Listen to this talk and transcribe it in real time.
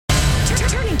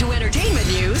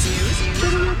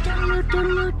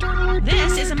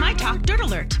This is a My Talk Dirt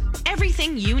Alert.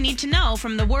 Everything you need to know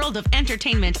from the world of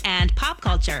entertainment and pop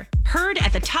culture. Heard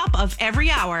at the top of every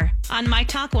hour on My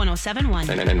Talk 107.1.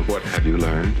 And what have you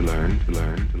learned?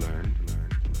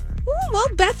 Well,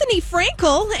 Bethany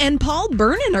Frankel and Paul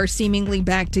Bernon are seemingly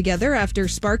back together after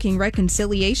sparking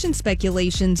reconciliation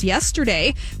speculations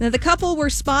yesterday. Now, the couple were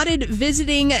spotted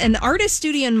visiting an artist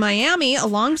studio in Miami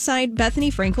alongside Bethany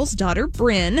Frankel's daughter,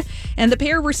 Bryn, and the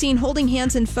pair were seen holding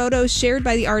hands in photos shared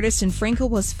by the artist, and Frankel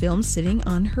was filmed sitting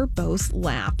on her beau's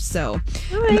lap. So,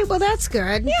 all right, well, that's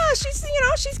good. Yeah, she's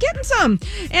getting some.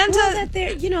 And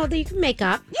that you can make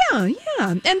up. Yeah.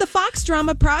 And the Fox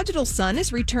drama Prodigal Son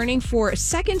is returning for a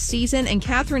second season, and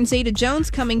Catherine Zeta-Jones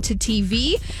coming to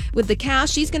TV with the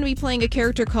cast. She's going to be playing a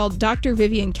character called Dr.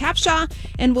 Vivian Capshaw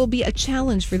and will be a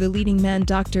challenge for the leading man,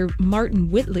 Dr. Martin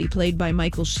Whitley, played by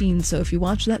Michael Sheen. So if you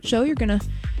watch that show, you're going to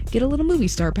get a little movie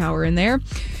star power in there.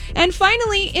 And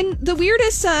finally, in the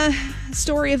weirdest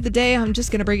story of the day, I'm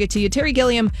just going to bring it to you. Terry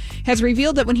Gilliam has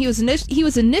revealed that when he was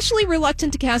initially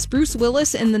reluctant to cast Bruce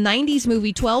Willis in the 90s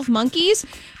movie 12 Monkeys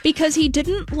because he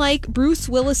didn't like Bruce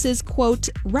Willis's, quote,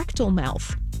 rectal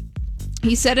mouth.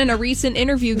 He said in a recent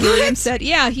interview, this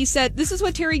is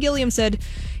what Terry Gilliam said.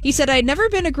 He said, I'd never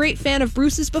been a great fan of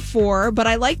Bruce's before, but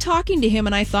I liked talking to him,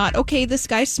 and I thought, okay, this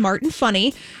guy's smart and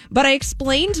funny. But I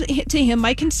explained to him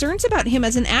my concerns about him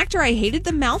as an actor. I hated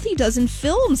the mouth he does in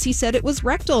films. He said it was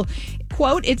rectal.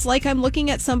 Quote, it's like I'm looking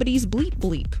at somebody's bleep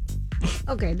bleep.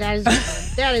 Okay, that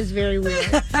is very weird.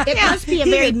 It must be a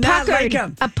very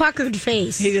puckered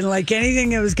face. He didn't like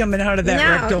anything that was coming out of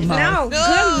that rectal mouth. No,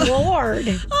 good Lord.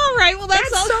 All right, well,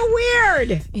 that's all. So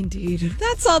weird. Indeed.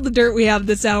 That's all the dirt we have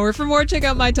this hour. For more, check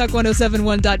out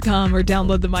mytalk1071.com or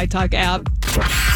download the MyTalk app.